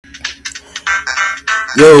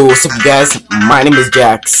Yo, what's up, you guys? My name is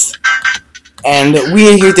Jax, and we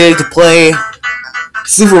are here today to play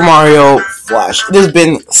Super Mario Flash. It has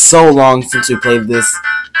been so long since we played this.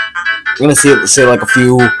 I'm gonna say like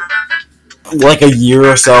like a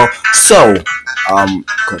year or so.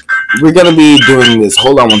 Quick. We're gonna be doing this.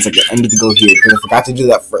 Hold on one second. I need to go here because I forgot to do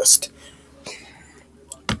that first.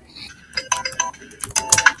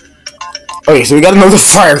 Okay, so we got another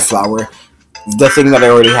fire flower. The thing that I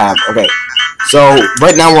already have. Okay. So,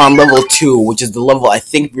 right now we're on level 2, which is the level I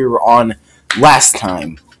think we were on last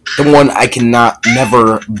time. The one I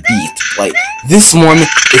never beat. Like, this one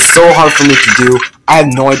is so hard for me to do. I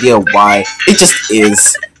have no idea why. It just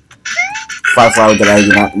is. Fire flower that I do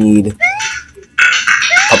not need.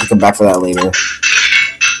 I'll have to come back for that later.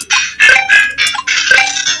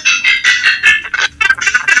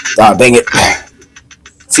 Ah, dang it.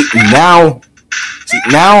 See, now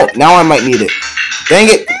I might need it. Dang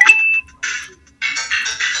it.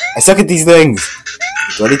 I suck at these things.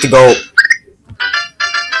 Ready to go.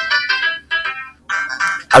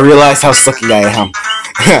 I realize how sucky I am.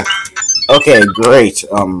 Okay, great.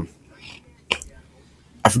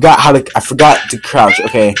 I forgot to crouch.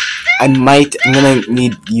 Okay, I'm gonna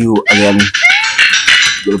need you again.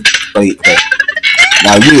 Wait, okay.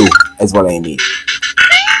 Now you is what I need.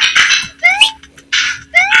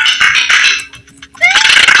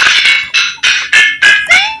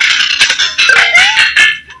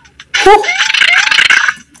 Whew.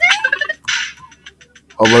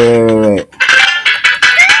 Oh, wait.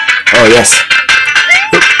 Oh, yes.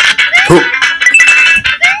 Hoop.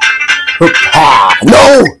 Ha!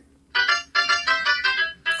 No!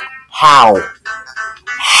 How?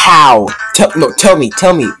 Tell me.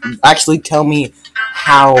 Actually, tell me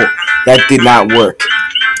how that did not work.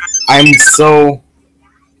 I'm so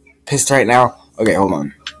pissed right now. Okay, hold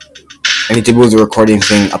on. I need to move the recording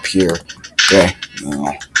thing up here. Okay.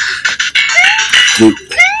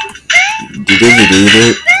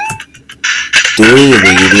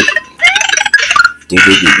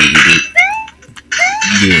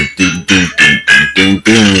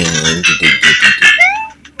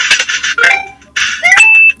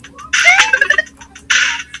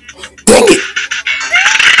 Dang it!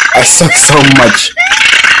 I suck so much.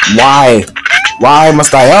 Why? Why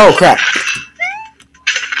must I? Oh crap!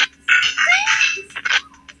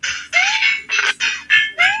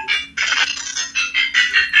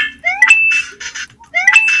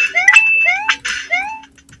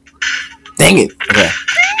 Dang it! Okay,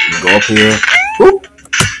 go up here. Whoop.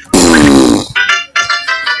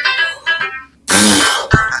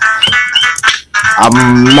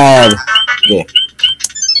 I'm mad. Okay,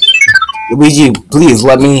 Luigi, please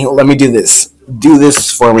let me do this. Do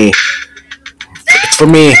this for me. It's for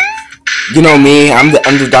me. You know me. I'm the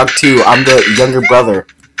underdog too. I'm the younger brother.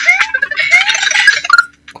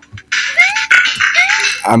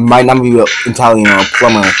 I might not be Italian or a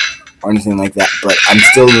plumber or anything like that, but I'm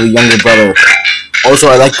still the younger brother. Also,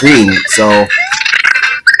 I like green, so...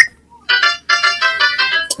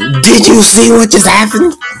 Did you see what just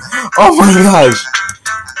happened? Oh my gosh!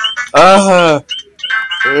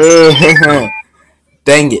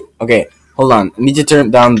 Dang it. Okay, hold on. I need to turn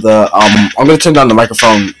down the, I'm gonna turn down the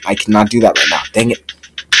microphone. I cannot do that right now. Dang it.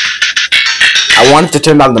 I wanted to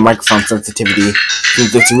turn down the microphone sensitivity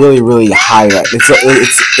since it's really high.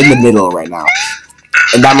 It's in the middle right now.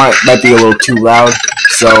 And that might be a little too loud,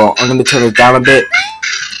 so I'm gonna turn it down a bit.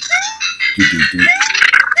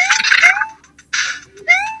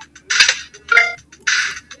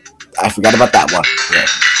 I forgot about that one. Okay.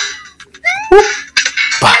 Whoop.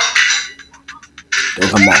 Bah. Don't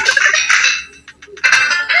come back.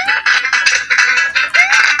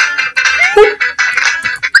 Whoop.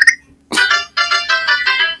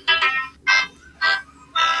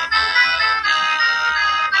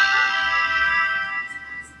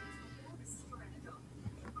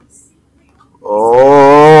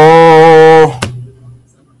 Oh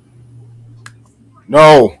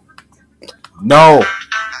no!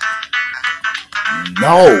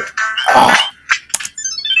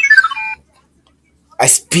 I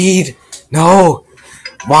speed. No.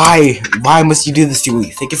 Why must you do this to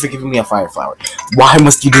me? Thank you for giving me a fire flower. Why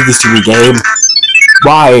must you do this to me, game?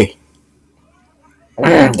 Why?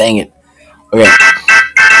 Dang it. Okay.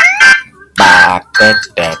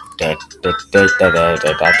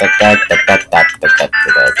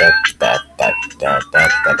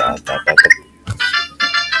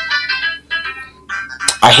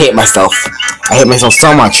 I hate myself. I hate myself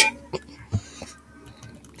so much.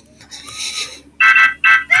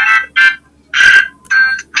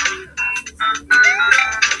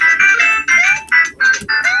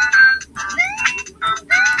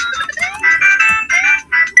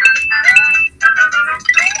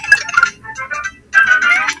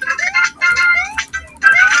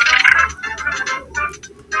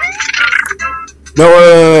 No,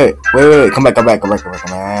 wait. Come back.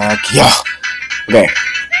 Yeah. Okay.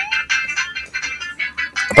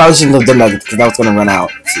 I probably shouldn't have done that because that was gonna run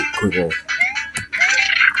out quicker.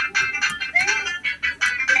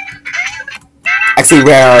 Actually,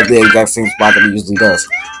 ran out at the exact same spot that he usually does.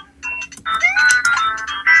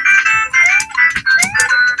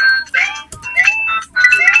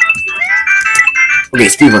 Okay,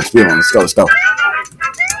 speed run. Let's go.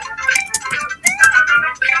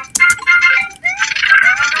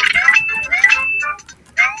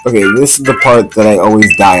 Okay, this is the part that I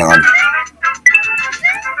always die on.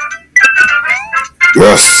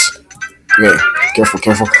 Yes! Okay,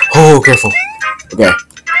 careful. Oh, careful. Okay.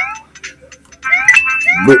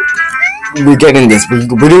 We're getting this. We're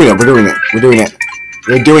doing it.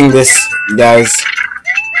 We're doing this, you guys.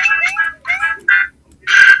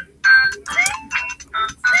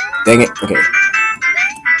 Dang it. Okay.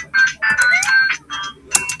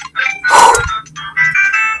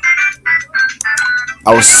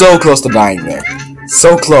 I was so close to dying there.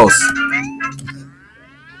 So close.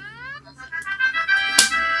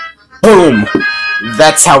 Boom!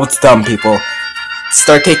 That's how it's done, people.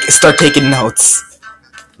 Start taking notes.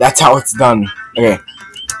 That's how it's done. Okay.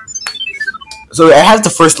 So I have the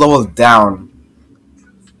first level down.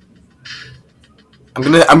 I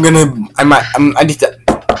need to.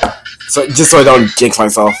 So just so I don't jinx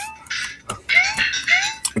myself.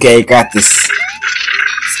 Okay, I got this.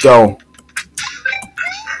 Let's go.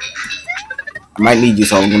 I might need you,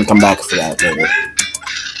 so I'm gonna come back for that later.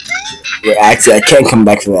 Wait, actually, I can't come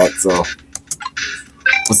back for that, so...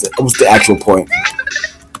 What's the actual point?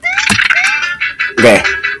 Okay.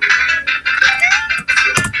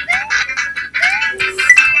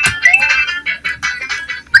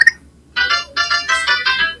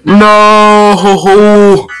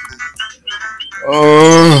 No!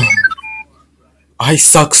 I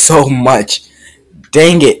suck so much.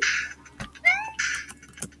 Dang it.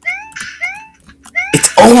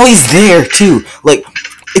 It's always there, too. Like...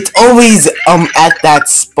 It's always at that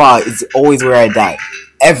spot. It's always where I die.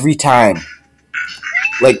 Every time.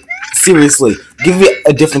 Like, seriously. Give me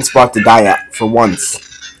a different spot to die at for once.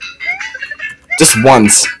 Just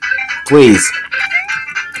once. Please.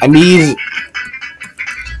 I need...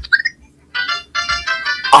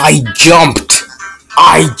 I jumped.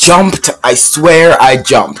 I swear I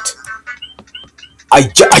jumped. I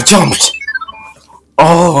jumped.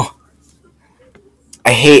 Oh.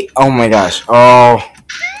 I hate... Oh my gosh.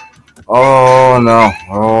 Oh no.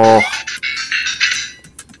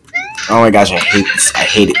 Oh my gosh, I hate this. I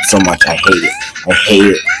hate it so much. I hate it.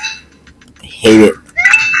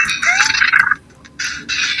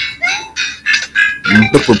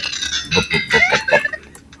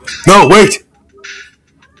 No, wait!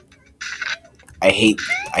 I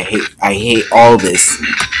hate all this.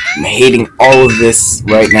 I'm hating all of this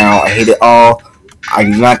right now. I hate it all. I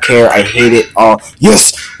do not care. I hate it all.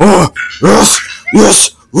 Yes! Oh,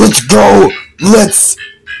 yes! Let's go!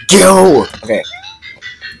 Okay.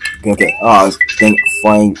 Oh, dang it.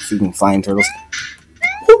 Freaking flying turtles.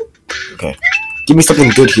 Okay. Give me something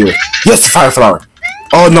good here. Yes, fire flower!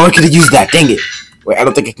 Oh, no, I could have used that. Dang it. Wait, I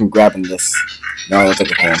don't think I can grab in this. No, I don't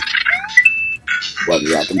think I can. Well,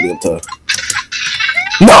 yeah, I'm gonna be able to...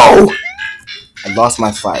 No! I lost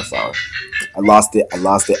my fire flower. I lost it.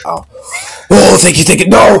 Oh. Oh, thank you.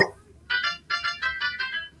 No!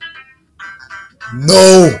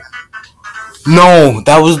 No,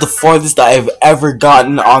 that was the farthest I've ever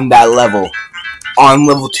gotten on that level. On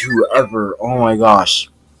level 2 ever. Oh my gosh.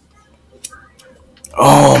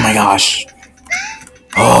 Oh,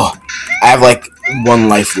 I have like 1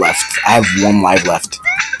 life left. I'm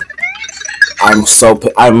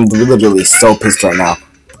literally so pissed right now.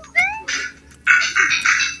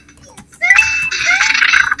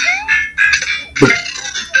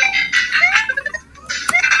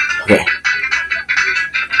 Okay.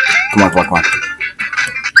 Come on.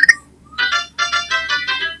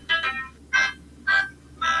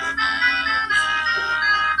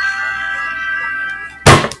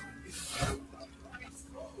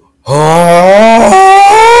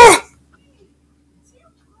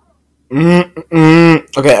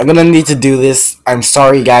 Okay, I'm gonna need to do this. I'm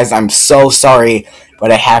sorry, guys. I'm so sorry,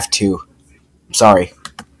 but I have to. I'm sorry.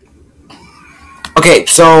 Okay,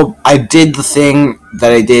 so I did the thing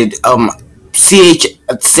that I did. CH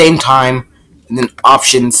at the same time, and then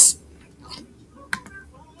options.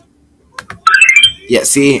 Yeah,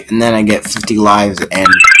 see, and then I get 50 lives and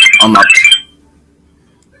unlocked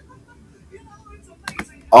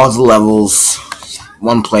all the levels.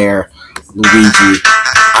 1 player, Luigi.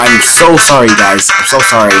 I'm so sorry, guys. I'm so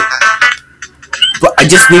sorry. But I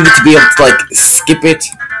just needed to be able to, like, skip it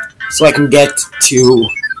so I can get to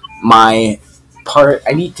my part.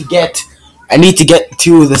 I need to get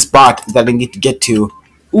to the spot that I need to get to.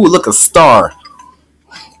 Ooh, look, a star.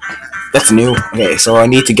 That's new. Okay, so I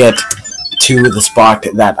need to get to the spot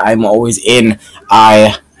that I'm always in.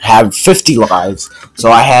 I have 50 lives, so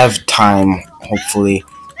I have time, hopefully.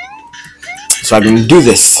 So I can do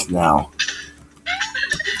this now.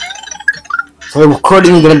 So the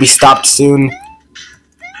recording is going to be stopped soon.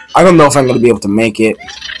 I don't know if I'm going to be able to make it.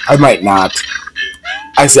 I might not.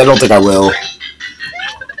 Actually, I don't think I will.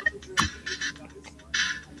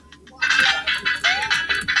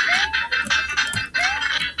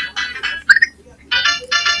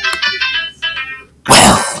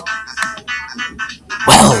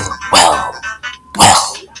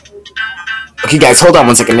 Well. Okay, guys, hold on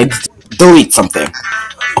one second. I need to delete something.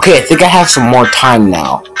 Okay, I think I have some more time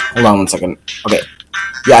now. Hold on one second. Okay.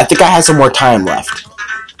 Yeah, I think I have some more time left.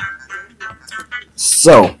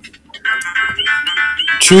 So,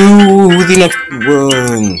 to the next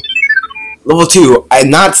one. Level 2. I'm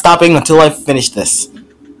not stopping until I finish this.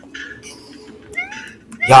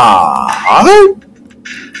 Yeah.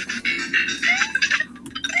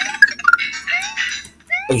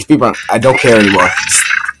 Okay, speedrun. I don't care anymore. Just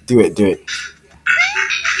do it. Okay.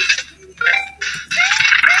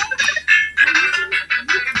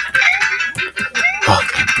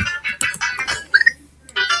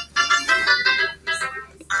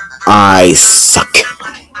 I suck.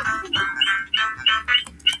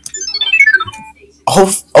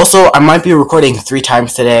 Also, I might be recording 3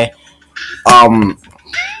 times today. I'm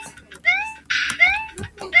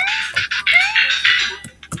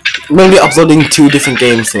gonna be uploading 2 different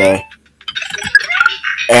games today.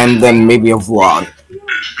 And then maybe a vlog.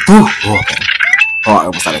 Ooh, okay. Oh, I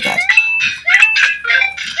almost had that.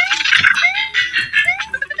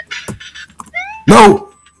 No!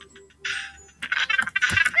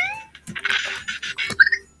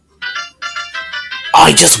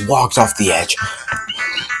 I just walked off the edge.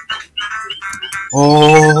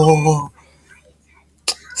 Oh.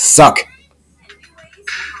 Suck.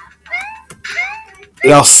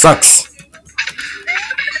 It all sucks.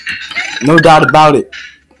 No doubt about it.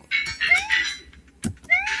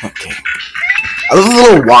 Okay. I love the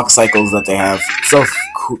little walk cycles that they have. It's so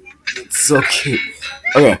cool. It's so cute.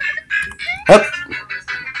 Okay. Yep.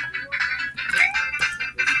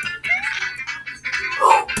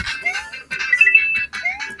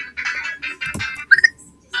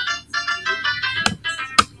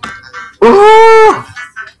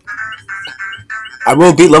 I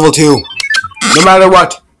will beat level 2. No matter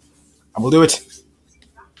what. I will do it.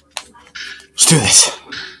 Let's do this.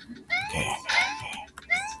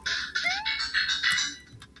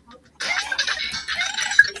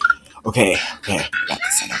 Okay. I got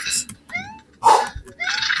this.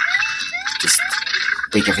 Just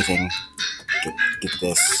break everything. Get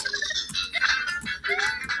this.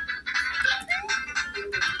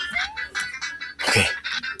 Okay.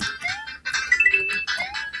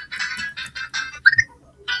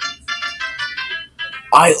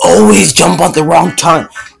 I always jump at the wrong time.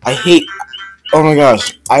 I hate. Oh my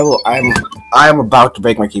gosh. I'm about to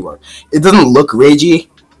break my keyboard. It doesn't look ragey.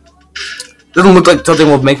 It doesn't look like something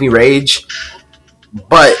will make me rage.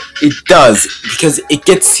 But it does, because it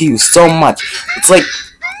gets to you so much. It's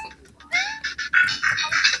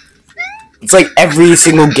like every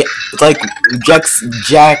single game. It's like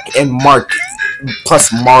Jack and Mark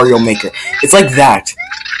plus Mario Maker. It's like that.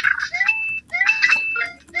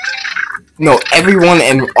 No, everyone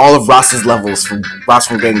and all of Ross's levels from Ross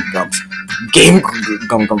from Game Grumps. Game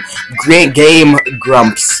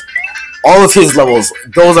Grumps. All of his levels,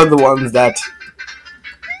 those are the ones that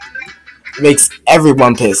makes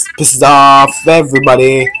everyone pissed. Pisses off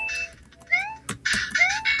everybody.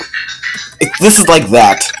 This is like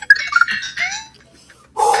that.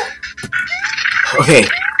 Okay,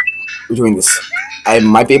 we're doing this. I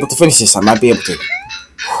might be able to finish this. I might be able to.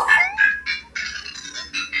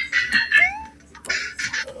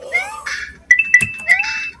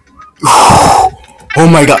 Oh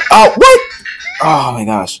my god. Oh, what? Oh my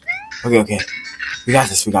gosh. Okay. We got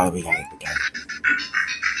this. We got it.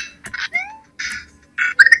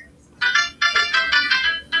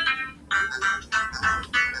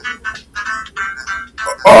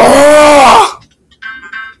 Oh!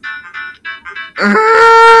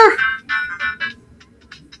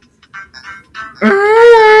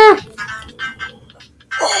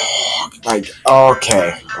 Like,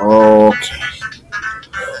 okay.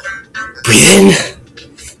 Breathe in,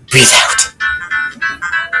 breathe out.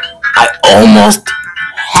 I almost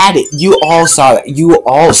had it. You all saw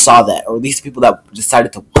that. Or at least the people that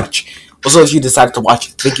decided to watch. Also, if you decided to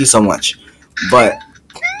watch, thank you so much. But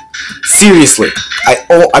Seriously,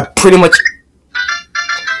 I pretty much.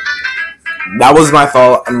 That was my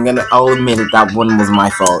fault. I'll admit it. That one was my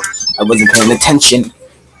fault. I wasn't paying attention.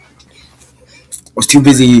 I was too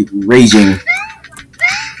busy raging.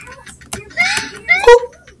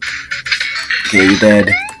 Okay, you're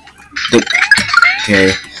dead.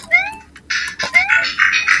 Okay.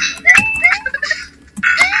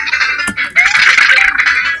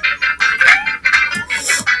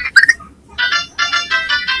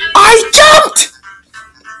 I jumped!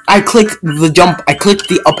 I clicked the jump. I clicked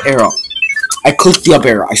the up arrow.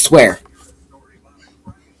 I swear.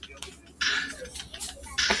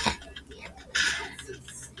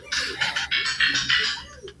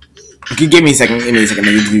 Okay, give me a second. I need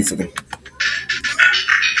to do something.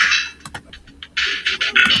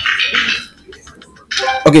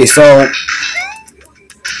 Okay, so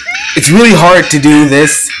it's really hard to do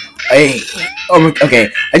this. Okay,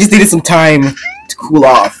 I just needed some time to cool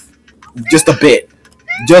off, just a bit,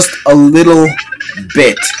 just a little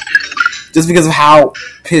bit, just because of how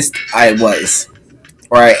pissed I was,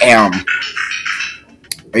 or I am.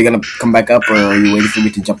 Are you gonna come back up, or are you waiting for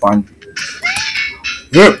me to jump on?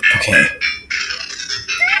 Yep. Okay.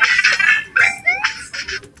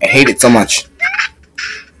 I hate it so much.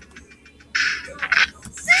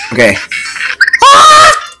 Okay.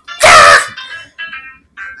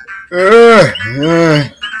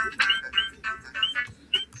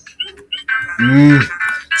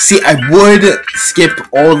 See, I would skip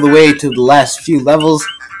all the way to the last few levels,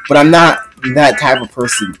 but I'm not that type of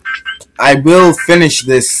person. I will finish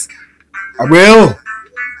this. I will.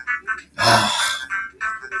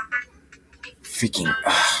 Freaking.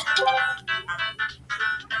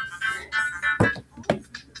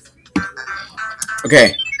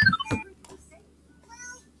 Okay.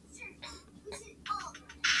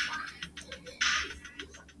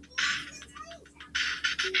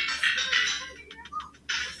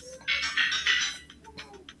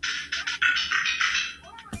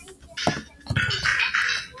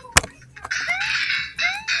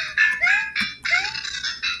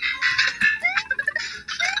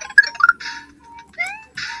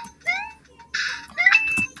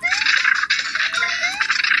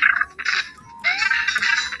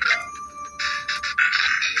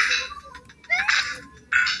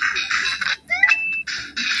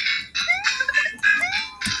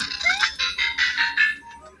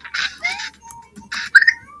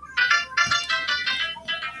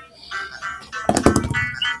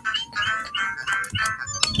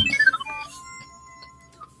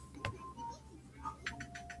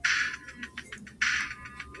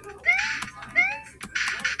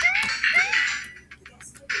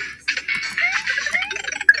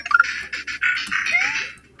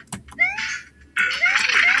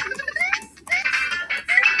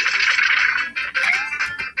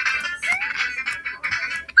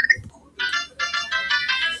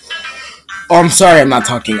 Oh, I'm sorry I'm not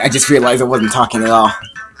talking. I just realized I wasn't talking at all.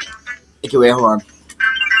 Okay, wait, hold on.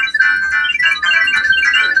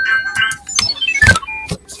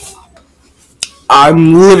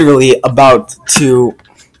 I'm literally about to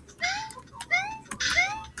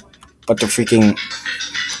freaking...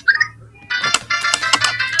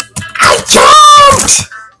 I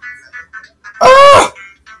jumped! Oh!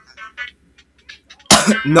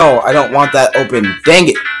 No, I don't want that open. Dang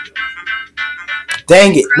it.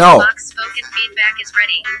 Dang it, no. Spoken feedback is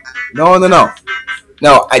ready. No.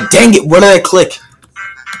 No, dang it, what did I click?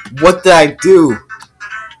 What did I do?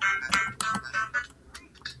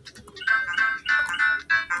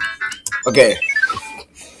 Okay.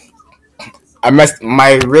 I messed,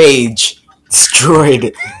 my rage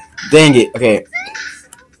destroyed. Dang it, okay.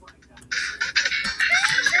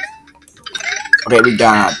 Okay, we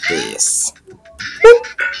got this.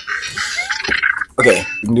 Okay,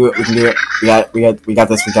 we can do it. We got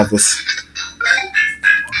this.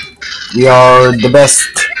 We are the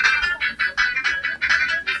best.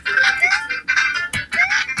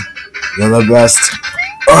 You're the best.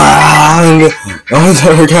 Oh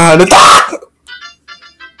my god.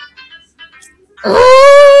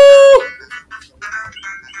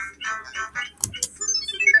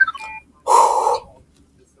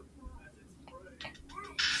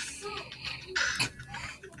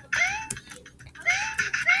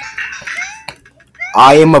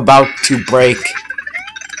 I am about to break.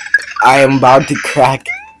 I am about to crack.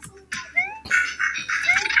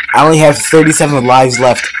 I only have 37 lives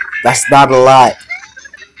left. That's not a lot.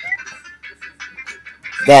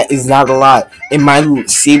 That is not a lot. It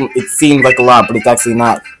seems like a lot, but it's actually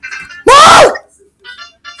not. No!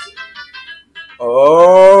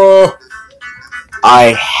 Oh!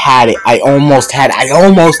 I had it. I almost had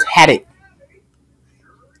it.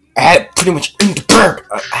 pretty much in the bird.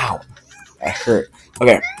 Ow. I hurt.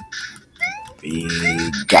 Okay. We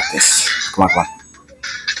got this. Come on, come on.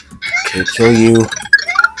 Okay, kill you.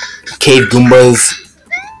 Cave Goombas.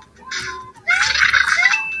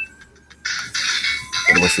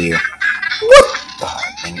 Get away from you. What? Oh,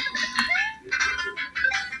 dang it.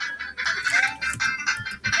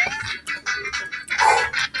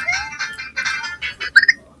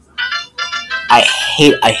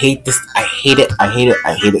 I hate this. I hate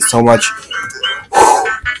it so much.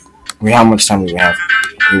 How much time do we have?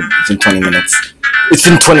 It's been 20 minutes. It's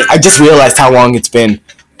been 20. I just realized how long it's been.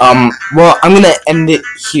 Well, I'm gonna end it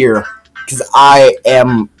here because I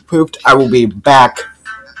am pooped. I will be back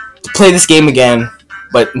to play this game again.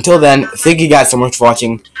 But until then, thank you guys so much for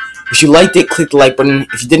watching. If you liked it, click the like button.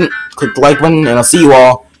 If you didn't, click the like button, and I'll see you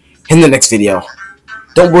all in the next video.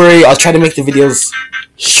 Don't worry, I'll try to make the videos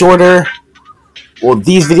shorter. Well,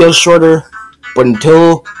 these videos shorter. But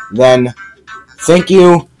until then, thank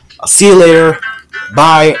you. I'll see you later.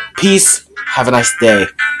 Bye. Peace. Have a nice day.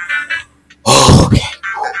 Oh, okay.